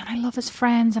again, I was like, and I love his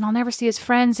friends, and I'll never see his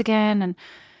friends again, and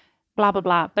blah blah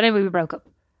blah. But anyway, we broke up.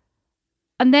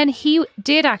 And then he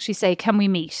did actually say, can we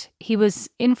meet? He was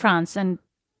in France and,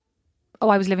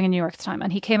 I was living in New York at the time.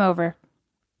 And he came over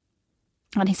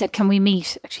and he said, can we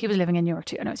meet? Actually, he was living in New York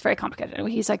too. I know it's very complicated. Anyway,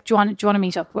 he's like, do you want to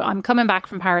meet up? Well, I'm coming back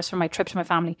from Paris for my trip to my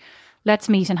family. Let's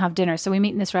meet and have dinner. So we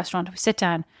meet in this restaurant. We sit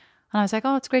down. And I was like,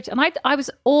 oh, it's great. And I was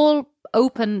all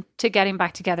open to getting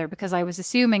back together because I was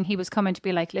assuming he was coming to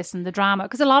be like, listen, the drama.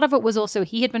 Because a lot of it was also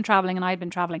he had been traveling and I had been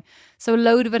traveling. So a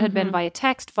load of it had been via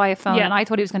text, via phone. Yeah. And I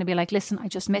thought he was going to be like, listen, I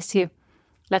just miss you.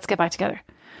 Let's get back together.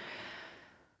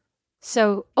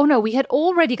 So, oh no, we had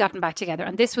already gotten back together.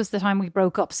 And this was the time we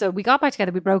broke up. So we got back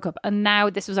together, we broke up. And now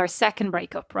this was our second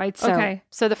breakup, right? So, okay.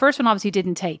 So the first one obviously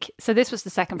didn't take. So this was the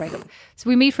second breakup. So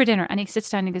we meet for dinner and he sits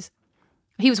down and he goes,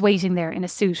 he was waiting there in a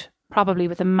suit. Probably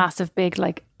with a massive big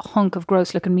like hunk of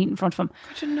gross looking meat in front of him.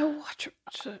 I didn't know what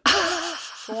to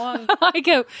go on. I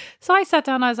go. So I sat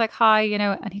down, I was like, hi, you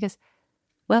know, and he goes,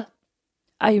 well,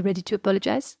 are you ready to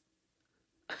apologise?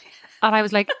 And I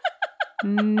was like,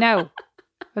 no.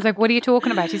 I was like, what are you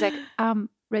talking about? He's like, I'm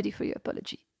ready for your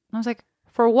apology. And I was like,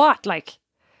 for what? Like,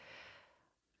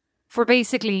 for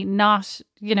basically not,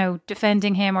 you know,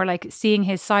 defending him or like seeing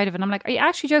his side of it. And I'm like, are you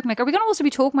actually joking? Like, are we going to also be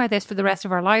talking about this for the rest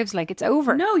of our lives? Like, it's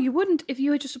over. No, you wouldn't if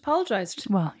you had just apologised.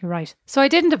 Well, you're right. So I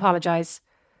didn't apologise.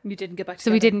 You didn't get back together.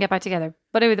 So we didn't get back together.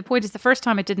 But anyway, the point is the first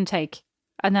time it didn't take.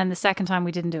 And then the second time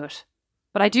we didn't do it.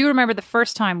 But I do remember the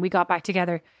first time we got back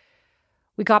together.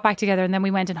 We got back together and then we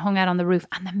went and hung out on the roof.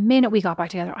 And the minute we got back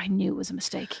together, I knew it was a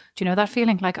mistake. Do you know that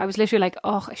feeling? Like I was literally like,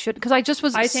 oh, I should. Because I just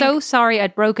was so sorry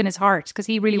I'd broken his heart because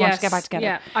he really wanted to get back together.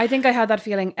 Yeah, I think I had that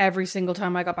feeling every single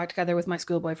time I got back together with my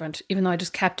school boyfriend, even though I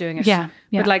just kept doing it. Yeah.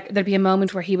 But like there'd be a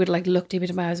moment where he would like look deep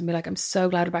into my eyes and be like, I'm so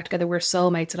glad we're back together. We're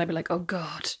soulmates. And I'd be like, oh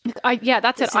God.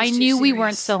 That's it. I knew we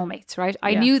weren't soulmates, right?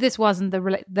 I knew this wasn't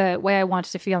the way I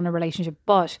wanted to feel in a relationship.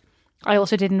 But I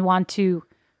also didn't want to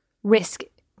risk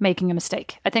making a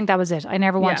mistake. I think that was it. I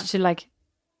never wanted to like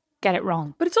get it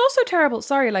wrong. But it's also terrible.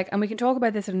 Sorry, like, and we can talk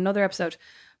about this in another episode.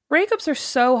 Breakups are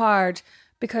so hard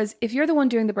because if you're the one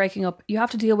doing the breaking up, you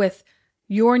have to deal with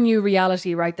your new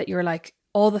reality, right? That you're like,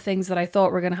 all the things that I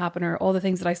thought were going to happen or all the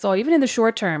things that I saw, even in the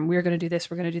short term, we're going to do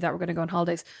this, we're going to do that, we're going to go on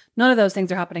holidays. None of those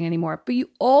things are happening anymore. But you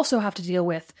also have to deal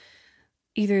with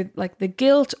either like the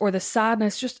guilt or the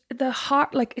sadness, just the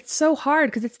heart. Like it's so hard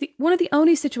because it's one of the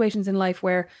only situations in life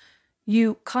where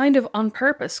you kind of on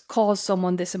purpose cause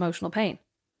someone this emotional pain.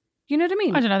 You know what I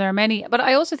mean? I don't know, there are many, but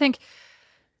I also think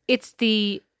it's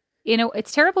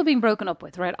it's terrible being broken up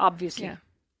with, right? Obviously. Yeah.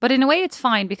 But in a way it's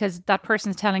fine because that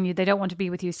person's telling you they don't want to be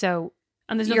with you, so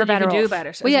and there's you're nothing better you can do off. about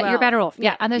it. Well, as you're better off.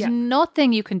 Yeah. And there's yeah.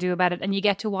 nothing you can do about it and you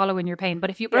get to wallow in your pain. But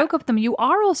if you broke up with them, you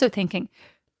are also thinking,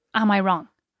 am I wrong?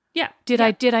 Yeah. Did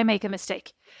I make a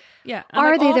mistake? Yeah. And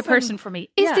Are like they the often, person for me?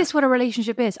 Is this what a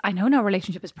relationship is? I know no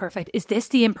relationship is perfect. Is this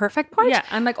the imperfect part? Yeah.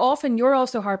 And like often you're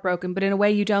also heartbroken, but in a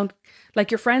way you don't,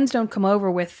 like your friends don't come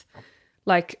over with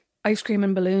like ice cream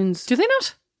and balloons. Do they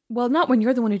not? Well, not when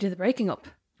you're the one who did the breaking up.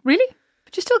 Really?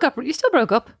 But you still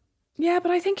broke up. Yeah,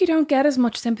 but I think you don't get as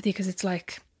much sympathy because it's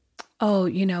like, oh,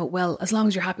 well, as long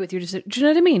as you're happy with your decision. Do you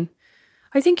know what I mean?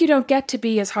 I think you don't get to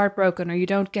be as heartbroken, or you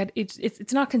don't get,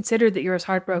 it's not considered that you're as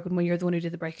heartbroken when you're the one who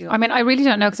did the breaking up. I mean, I really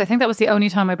don't know because I think that was the only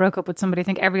time I broke up with somebody. I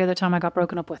think every other time I got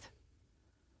broken up with.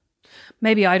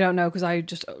 Maybe I don't know because I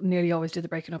just nearly always did the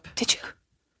breaking up. Did you?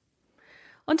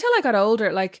 Until I got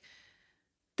older, like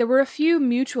there were a few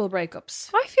mutual breakups.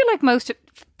 I feel like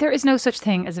there is no such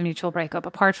thing as a mutual breakup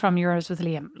apart from yours with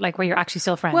Liam, like where you're actually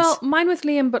still friends. Well, mine with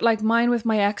Liam, but like mine with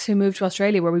my ex who moved to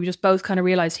Australia, where we just both kind of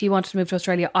realised he wanted to move to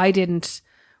Australia. I didn't.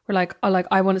 We're like,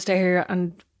 I want to stay here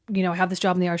and, I have this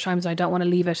job in the Irish Times and I don't want to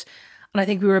leave it. And I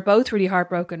think we were both really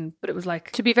heartbroken, but it was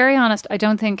like... To be very honest, I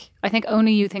think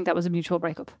only you think that was a mutual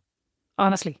breakup.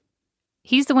 Honestly.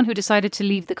 He's the one who decided to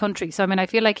leave the country. So, I mean, I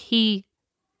feel like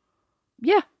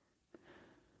yeah.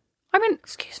 I mean,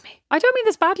 excuse me. I don't mean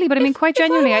this badly, but I mean quite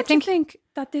genuinely. I think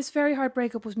that this very hard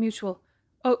breakup was mutual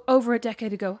over a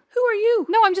decade ago. Who are you?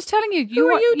 No, I'm just telling you.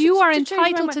 You are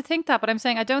entitled to think that, but I'm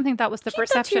saying I don't think that was the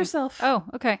perception. That to yourself. Oh,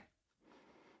 okay.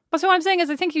 But so what I'm saying is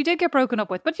I think you did get broken up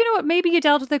with. But you know what? Maybe you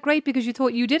dealt with it great because you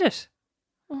thought you did it.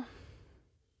 Oh.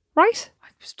 Right? I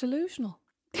was delusional.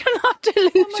 You're not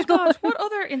delusional. Oh my God. What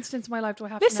other instance in my life do I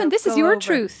have Listen, this is your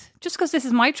truth. Just because this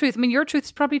is my truth. I mean, your truth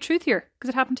is probably truthier because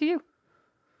it happened to you.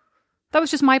 That was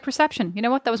just my perception. You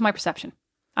know what? That was my perception.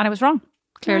 And I was wrong,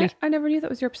 clearly. I never knew that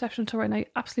was your perception until right now. You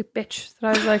absolute bitch. That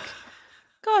I was like,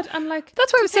 God, I'm like...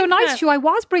 That's why it was so nice to you. I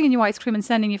was bringing you ice cream and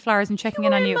sending you flowers and checking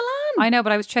in on you. Milan. I know,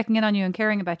 but I was checking in on you and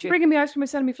caring about you. Bringing me ice cream and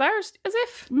sending me flowers as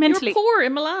if mentally. You were poor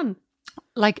in Milan.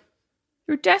 Like...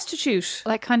 You're destitute.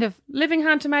 Like kind of... Living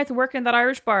hand to mouth and working in that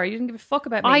Irish bar. You didn't give a fuck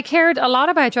about me. I cared a lot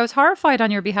about you. I was horrified on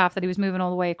your behalf that he was moving all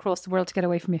the way across the world to get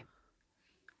away from you.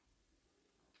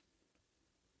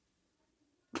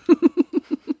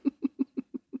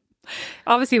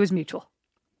 Obviously it was mutual.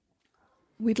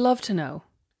 We'd love to know.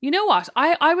 You know what?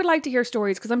 I would like to hear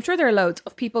stories because I'm sure there are loads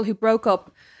of people who broke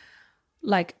up,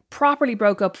 like properly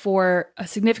broke up for a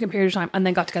significant period of time and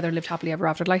then got together and lived happily ever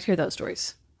after. I'd like to hear those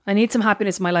stories. I need some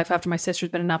happiness in my life after my sister's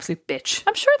been an absolute bitch.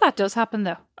 I'm sure that does happen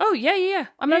though. Oh, yeah.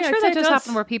 I'm sure that does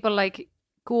happen where people like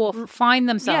go off, find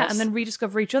themselves. Yeah, and then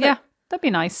rediscover each other. Yeah, that'd be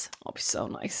nice. That'd be so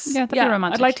nice. Yeah, that'd be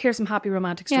romantic. I'd like to hear some happy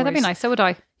romantic stories. Yeah, that'd be nice. So would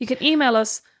I. You can email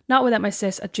us,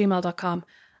 notwithoutmysis@gmail.com,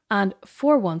 and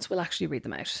for once we'll actually read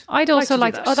them out. I'd also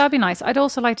like to, that'd be nice. I'd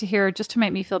also like to hear, just to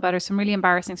make me feel better, some really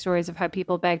embarrassing stories of how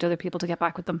people begged other people to get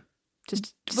back with them.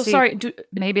 Just to see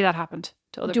maybe that happened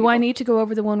to other people. Do I need to go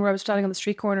over the one where I was standing on the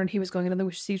street corner and he was going, I don't think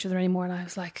we should see each other anymore, and I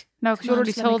was like, no, because you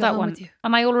already told that one.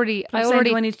 And I already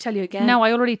do I need to tell you again? No,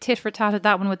 I already tit for tatted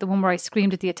that one with the one where I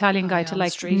screamed at the Italian guy to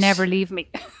like never leave me.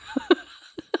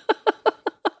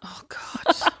 Oh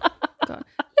God.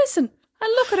 Listen,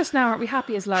 and look at us now, aren't we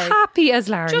happy as Larry? Happy as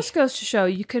Larry. Just goes to show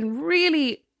you can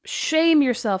really shame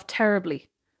yourself terribly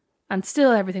and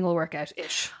still everything will work out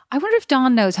ish. I wonder if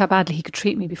Don knows how badly he could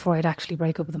treat me before I'd actually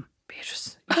break up with him.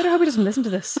 Beatrice, I better hope he doesn't listen to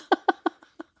this.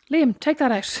 Liam, take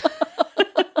that out.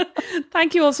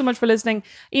 Thank you all so much for listening.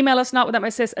 Email us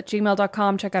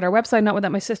notwithoutmysis@gmail.com. Check out our website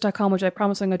notwithoutmysis.com, which I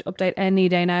promise I'm going to update any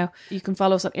day now. You can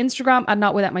follow us on Instagram at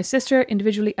notwithoutmysister,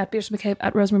 individually at Beatrice McCabe,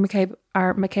 at Rosemary McCabe.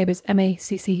 Our McCabe is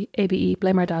MACCABE.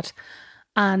 Blame our dad.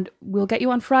 And we'll get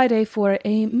you on Friday for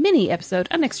a mini episode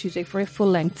and next Tuesday for a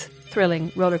full-length,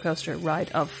 thrilling roller coaster ride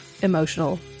of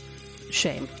emotional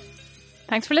shame.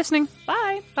 Thanks for listening.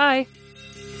 Bye. Bye.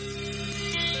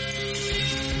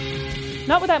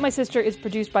 Not Without My Sister is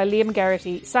produced by Liam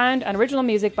Garrity, sound and original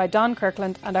music by Don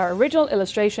Kirkland, and our original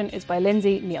illustration is by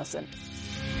Lindsay Nielsen.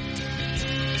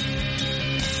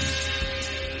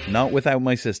 Not Without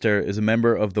My Sister is a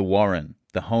member of The Warren,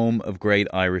 the home of great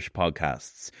Irish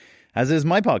podcasts. As is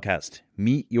my podcast,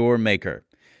 Meet Your Maker.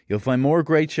 You'll find more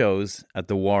great shows at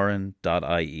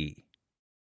thewarren.ie.